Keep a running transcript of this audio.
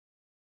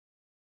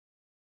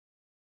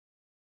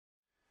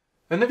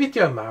Yn y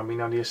fideo yma, mi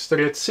wnawn ni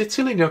ystyried sut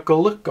i lunio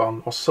golygon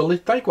o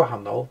solidau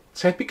gwahanol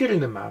tebyg i'r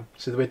un yma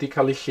sydd wedi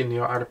cael ei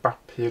llunio ar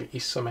bapur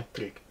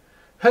isomedrig.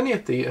 Hynny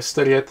ydy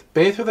ystyried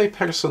beth fyddai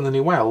person yn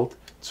ei weld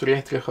trwy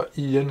edrych o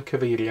un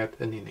cyfeiriad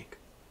yn unig.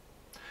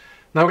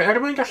 Nawr,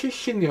 mwyn gallu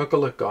llunio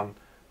golygon,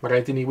 mae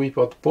rhaid i ni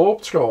wybod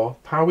bob tro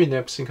pa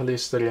wyneb sy'n cael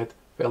ei ystyried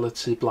fel y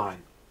tu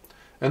blaen.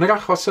 Yn yr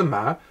achos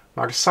yma,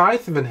 mae'r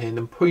saeth fan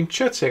hyn yn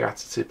pwyntio tuag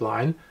at y tu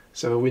blaen,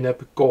 sef y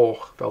wyneb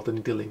goch fel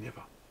dyn ni'n dilynio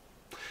fo.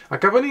 A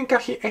gafon ni'n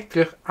gallu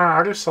edrych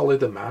ar y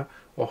solid yma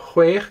o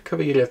 6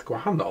 cyfeiriad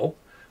gwahanol,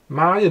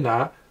 mae yna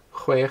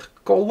 6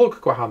 golwg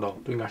gwahanol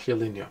dwi'n gallu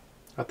lunio,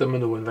 a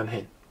dyma nhw yn fan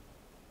hyn.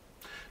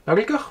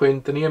 Nawr i gychwyn,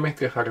 dyn ni am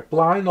edrych ar y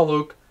blaen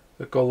olwg,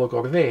 y golwg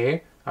o'r dde,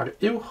 a'r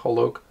uwch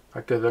olwg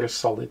ar gyfer y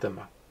solid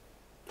yma.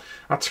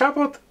 A tra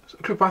bod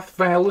rhywbeth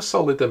fel y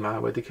solid yma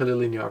wedi cael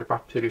ei lunio ar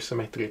bapur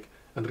isomedrig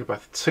yn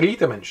rhywbeth 3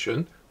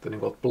 dimensiwn, dyn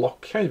ni'n gweld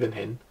blociau fan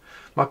hyn,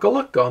 mae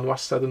golygon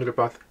wastad yn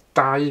rhywbeth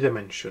 2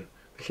 dimensiwn.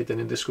 Felly,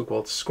 dyn ni'n disgwyl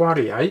gweld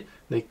sgwariau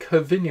neu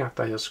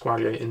cyfuniadau o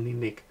sgwariau yn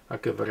unig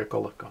ar gyfer y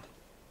golygon.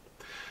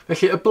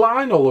 Felly, y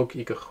blaen olwg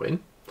i gychwyn,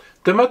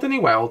 dyma dyn ni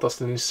weld os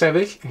dyn ni'n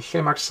sefyll yn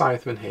lle mae'r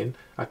saeth fan hyn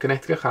ac yn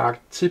edrych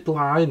ar tu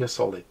blaen y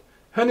solid.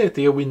 Hynny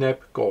ydy y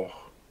wyneb goch.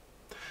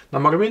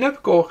 Na mae'r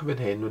wyneb goch fan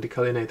hyn wedi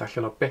cael ei wneud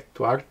allan o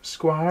 4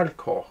 sgwar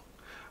coch,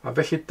 a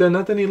felly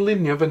dyna dyn ni'n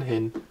lunio fan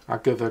hyn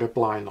ar gyfer y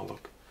blaen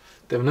olwg.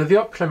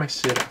 Defnyddio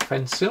premesur a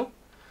phensil,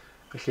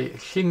 felly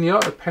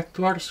llunio y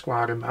 4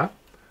 sgwar yma.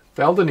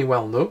 Fel dyn ni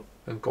weld nhw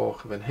yn goch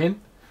fan hyn,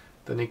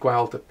 dyn ni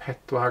gweld y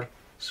 4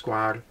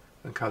 sgwar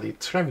yn cael ei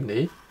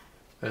trefnu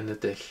yn y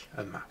dull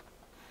yma.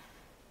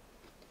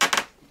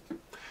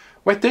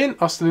 Wedyn,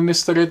 os dyn ni'n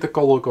ystyried y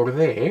golwg o'r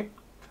dde,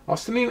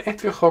 os dyn ni'n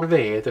edrych o'r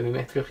dde, dyn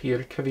ni'n edrych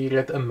i'r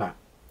cyfeiriad yma.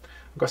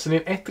 Ac os dyn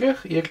ni'n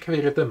edrych i'r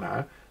cyfeiriad yma,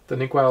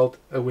 dyn ni'n gweld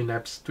y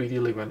wyneb dwi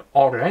wedi liw yn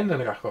oren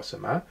yn yr achos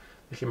yma.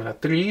 Felly mae yna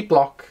 3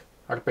 bloc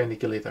ar ben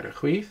ei gilydd ar y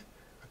chwith,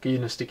 ac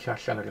un yn sticio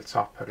allan ar y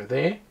top ar y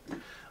dde.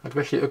 Ac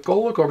felly y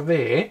golwg o'r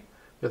dde,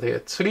 byddai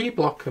y 3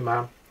 bloc yma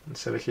yn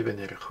sefyll i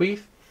fyny ar y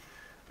chwith,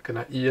 ac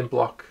yna 1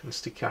 bloc yn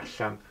sticio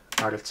allan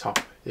ar y top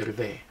i'r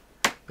dde.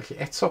 Felly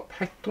eto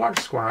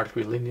 4 sgwar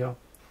dwi'n lunio,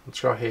 ond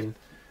tro hyn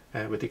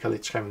wedi cael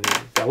ei trefnu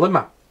fel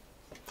yma.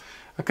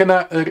 Ac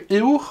yna yr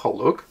uwch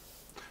olwg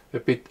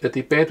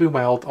ydy be dwi'n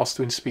weld os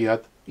dwi'n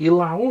sbiad i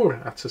lawr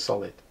at y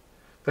solid.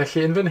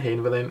 Felly yn fan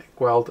hyn fyddai'n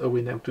gweld y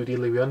wyneb dwi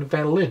wedi liwio yn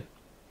felyn.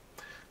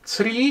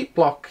 3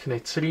 bloc neu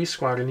 3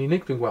 sgwar yn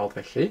unig dwi'n gweld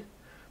felly.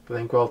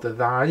 Byddai'n gweld y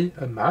 2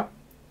 yma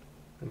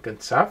yn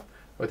gyntaf,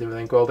 wedyn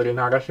byddai'n gweld yr un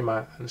arall yma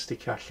yn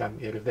sticio allan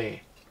i'r dde.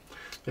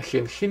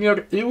 Felly yn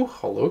llunio'r uwch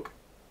olwg,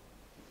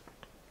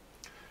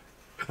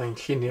 byddai'n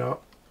llunio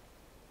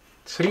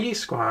 3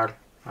 sgwar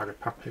ar y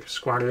papur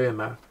sgwariau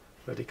yma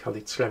wedi cael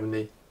ei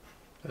trefnu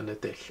yn y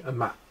dull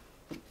yma.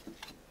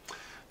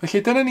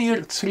 Felly dyna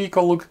ni'r 3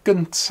 golwg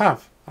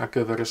gyntaf ar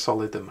gyfer y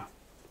solid yma.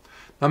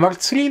 Mae'r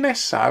 3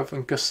 nesaf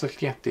yn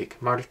gysylltiedig.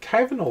 Mae'r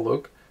cefn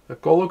olwg, y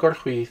golwg o'r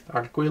chwith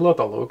a'r gwaelod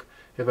olwg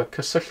efo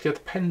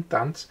cysylltiad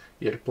pendant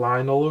i'r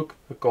blaen olwg,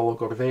 y golwg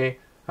o'r dde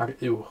a'r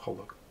uwch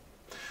olwg.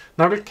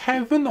 Nawr y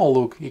cefn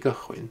olwg i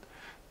gychwyn,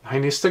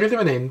 rhaid ni ystyried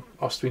fan hyn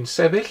os dwi'n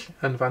sefyll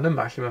yn fan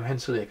yma lle mae'n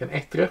hensyliog yn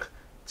edrych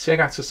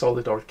tuag at y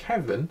solid o'r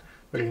cefn,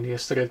 mae rhaid ni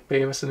ystyried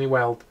be fysa ni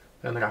weld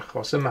yn yr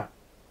achos yma.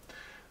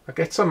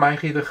 Ac eto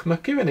mae chi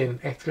ddychmygu fan hyn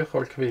edrych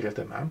o'r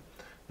cyfeiriad yma.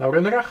 Nawr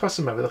yn yr achos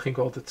yma fyddwch chi'n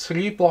gweld y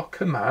 3 bloc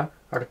yma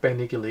ar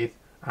ben ei gilydd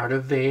ar y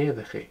dde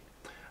ydych chi.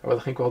 A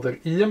fyddwch chi'n gweld yr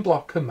 1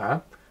 bloc yma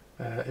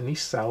yn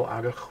isel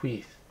ar y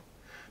chwith.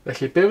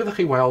 Felly be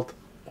fyddwch chi weld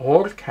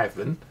o'r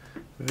cefn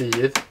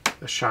fydd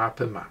y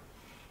siap yma.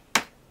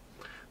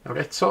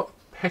 Nawr eto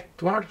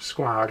 4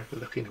 sgwar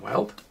fyddwch chi'n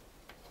weld,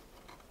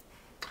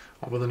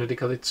 ond fyddwn nhw wedi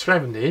cael eu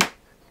trefnu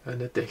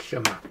yn y dull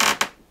yma.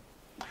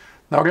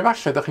 Nawr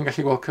efallai ydych chi'n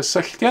gallu gweld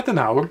cysylltiad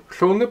yn awr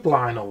rhwng y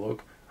blaen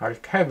olwg a'r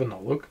cefn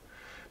olwg.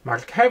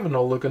 Mae'r cefn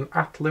olwg yn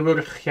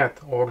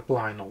adlewyrchiad o'r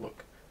blaen olwg,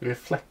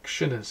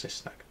 reflection yn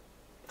Saesneg.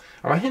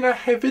 A mae hynna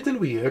hefyd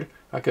yn wir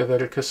ar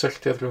gyfer y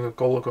cysylltiad rhwng y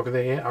golwg o'r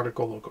dde a'r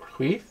golwg o'r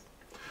chwith.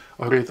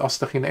 Oherwydd os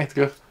ydych chi'n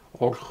edrych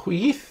o'r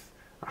chwith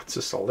at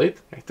y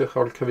solid, edrych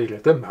o'r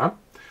cyfeiriad yma,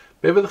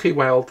 be fyddwch chi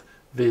weld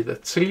fydd y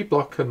 3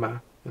 bloc yma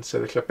yn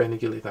sefyll ar ben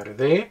ei gilydd ar y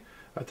dde,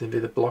 a dyn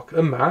fydd y bloc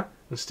yma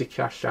yn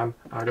sticio allan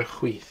ar y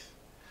chwith.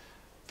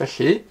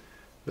 Felly,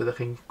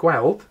 fyddwch chi'n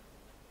gweld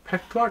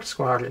 4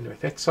 sgwar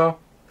unwaith eto,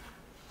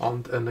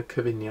 ond yn y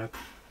cyfuniad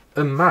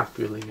yma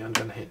dwi'n lunio'n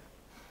fan hyn.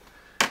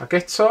 Ac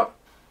eto,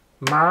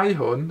 mae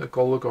hwn, y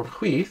golwg o'r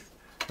chwith,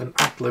 yn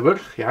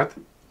adlewyrchiad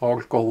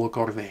o'r golwg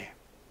o'r dde.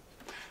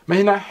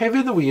 Mae hynna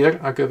hefyd yn wir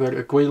ar gyfer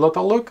y gwaelod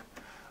olwg.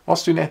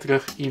 Os dwi'n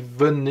edrych i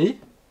fyny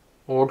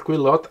o'r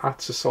gwaelod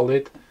at y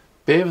solid,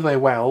 be fyddai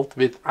weld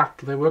fydd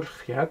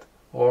adlewyrchiad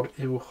o'r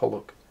uwch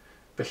olwg.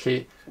 Felly,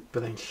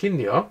 byddai'n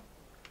llunio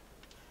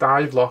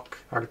 2 bloc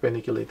ar ben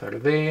ei gilydd ar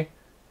y dde,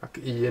 ac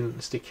 1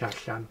 yn sticio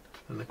allan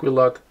yn y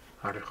gwaelod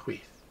ar y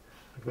chwith.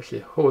 Ac felly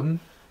hwn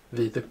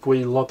fydd y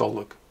gwaelod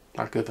olwg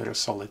ar gyfer y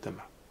solid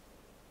yma.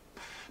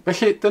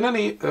 Felly dyna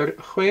ni yr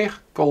 6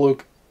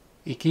 golwg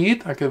i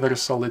gyd ar gyfer y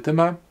solid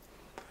yma.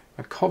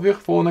 A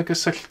cofiwch fod yna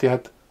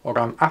gysylltiad o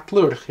ran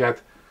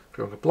adlewyrchiad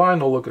rhwng y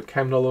blaenolog, y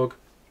cefnolog,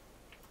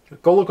 y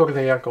golwg o'r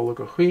ddeia,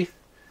 golwg o'r chwith,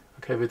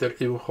 ac hefyd yr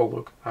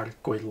uwcholwg a'r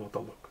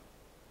gwaelodolwg.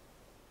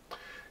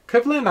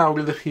 Cyfle nawr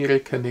ydych chi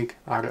roi cynnig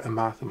ar y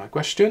math yma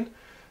gwestiwn.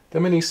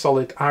 Dyma ni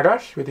solid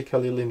arall wedi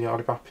cael ei lunio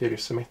ar bapur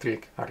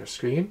isomedrig ar y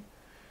sgrin.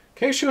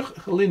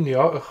 Ceisiwch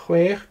lunio y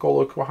 6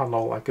 golwg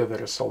gwahanol ar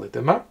gyfer y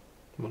solid yma.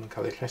 Mae nhw'n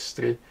cael eu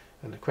rhestru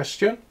yn y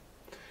cwestiwn.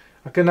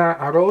 Ac yna,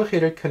 ar ôl i chi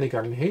roi cynnig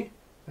arni hi,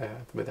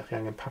 byddwch chi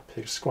angen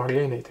papur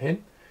sgwariau i wneud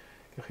hyn.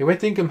 Gewch chi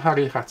wedyn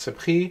gymharu eich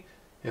ateb chi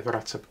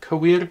efo'r ateb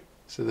cywir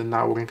sydd yn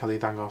nawr yn cael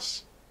ei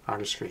ddangos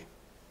ar y sgrin.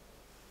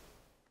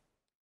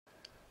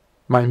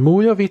 Mae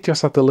mwy o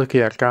fideos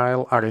adolygu ar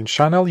gael ar ein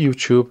sianel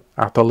YouTube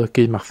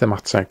Adolygu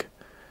Mathemateg.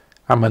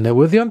 Am y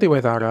newyddion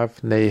diweddaraf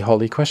neu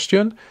holi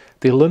cwestiwn,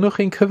 dilynwch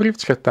ein cyfrif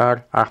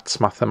trydar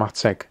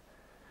 @mathemateg.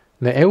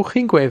 Neu ewch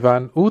i'n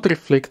gwefan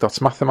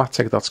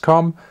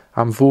www.mathemateg.com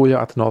am fwy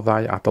o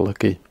adnoddau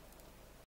adolygu.